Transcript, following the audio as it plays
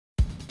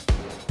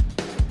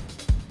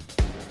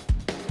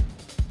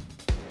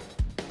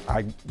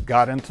I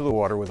got into the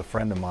water with a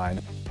friend of mine,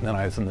 and then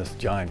I was in this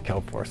giant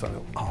kelp forest. I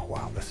thought, oh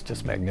wow, this is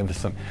just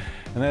magnificent.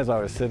 And as I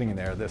was sitting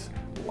there, this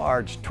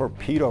large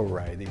torpedo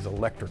ray, these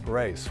electric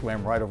rays,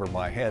 swam right over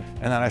my head.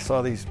 And then I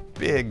saw these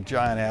big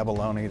giant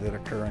abalone that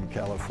occur in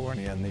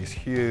California, and these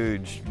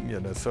huge,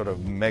 sort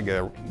of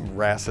mega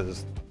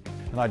wrasses.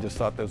 And I just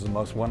thought this was the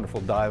most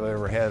wonderful dive I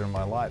ever had in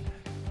my life.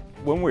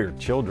 When we were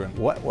children,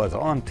 what was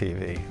on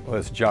TV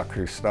was Jacques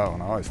Cousteau,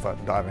 and I always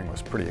thought diving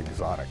was pretty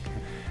exotic.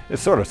 It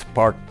sort of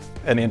sparked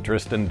an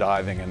interest in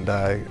diving, and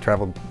I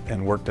traveled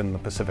and worked in the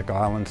Pacific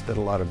Islands, did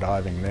a lot of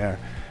diving there,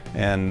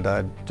 and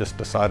I just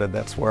decided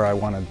that's where I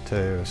wanted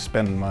to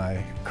spend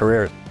my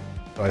career.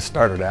 I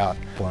started out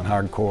in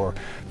hardcore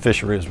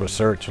fisheries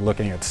research,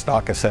 looking at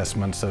stock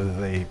assessments of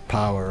the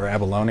power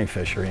abalone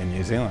fishery in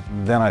New Zealand.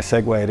 Then I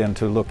segued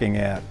into looking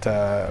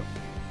at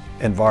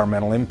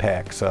environmental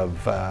impacts of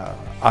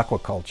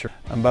aquaculture.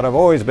 But I've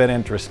always been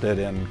interested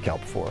in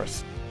kelp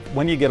forests.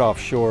 When you get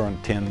offshore in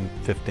 10,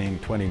 15,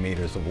 20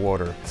 meters of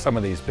water, some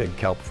of these big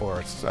kelp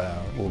forests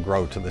will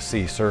grow to the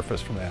sea surface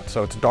from that.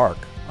 So it's dark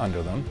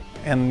under them,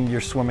 and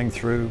you're swimming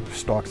through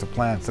stalks of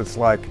plants. It's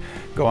like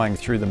going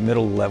through the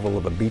middle level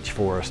of a beach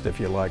forest, if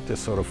you like,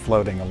 just sort of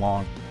floating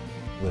along.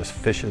 There's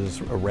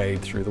fishes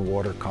arrayed through the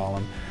water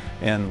column,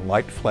 and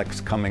light flecks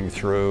coming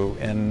through,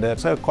 and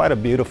it's quite a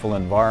beautiful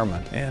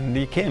environment, and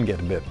you can get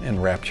a bit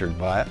enraptured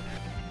by it.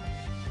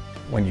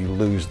 When you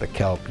lose the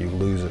kelp, you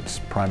lose its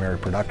primary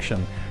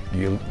production,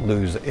 you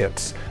lose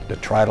its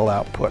detrital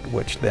output,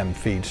 which then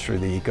feeds through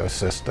the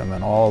ecosystem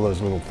and all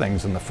those little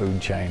things in the food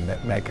chain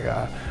that make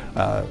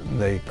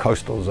the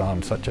coastal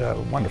zone such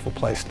a wonderful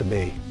place to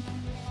be.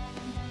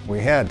 We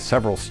had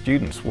several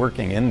students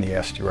working in the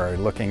estuary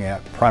looking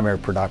at primary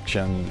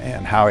production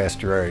and how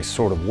estuaries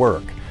sort of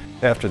work.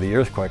 After the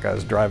earthquake, I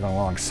was driving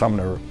along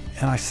Sumner,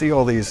 and I see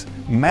all these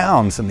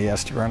mounds in the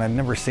estuary, and I'd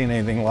never seen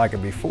anything like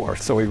it before.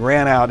 So we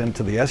ran out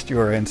into the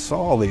estuary and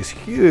saw all these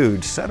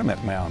huge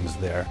sediment mounds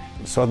there.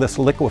 So this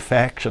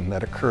liquefaction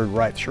that occurred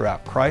right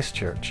throughout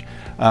Christchurch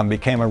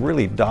became a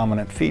really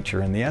dominant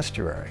feature in the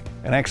estuary,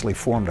 and actually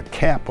formed a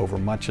cap over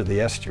much of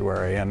the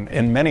estuary, and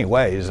in many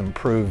ways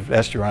improved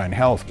estuarine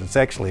health. It's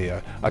actually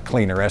a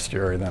cleaner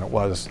estuary than it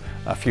was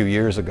a few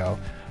years ago.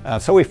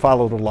 So we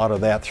followed a lot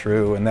of that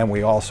through, and then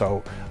we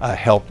also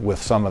helped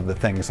with some of the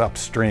things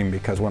upstream,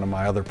 because one of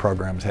my other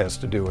programs has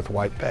to do with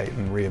whitebait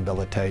and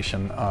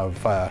rehabilitation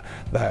of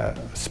the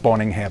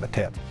spawning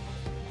habitat.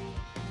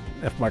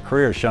 If my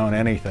career has shown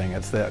anything,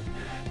 it's that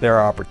there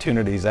are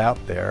opportunities out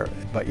there,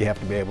 but you have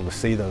to be able to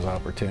see those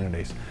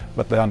opportunities.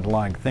 But the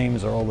underlying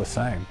themes are all the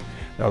same.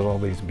 There's all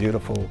these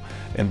beautiful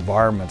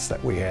environments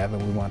that we have,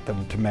 and we want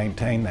them to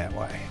maintain that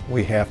way.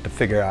 We have to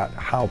figure out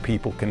how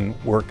people can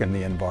work in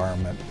the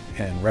environment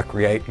and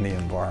recreate in the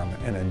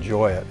environment and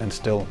enjoy it and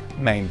still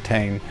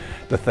maintain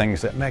the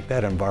things that make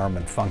that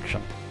environment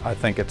function. I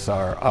think it's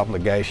our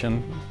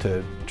obligation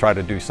to try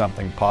to do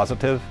something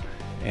positive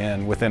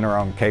and within our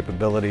own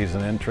capabilities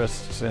and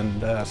interests,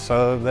 and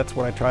so that's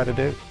what I try to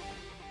do.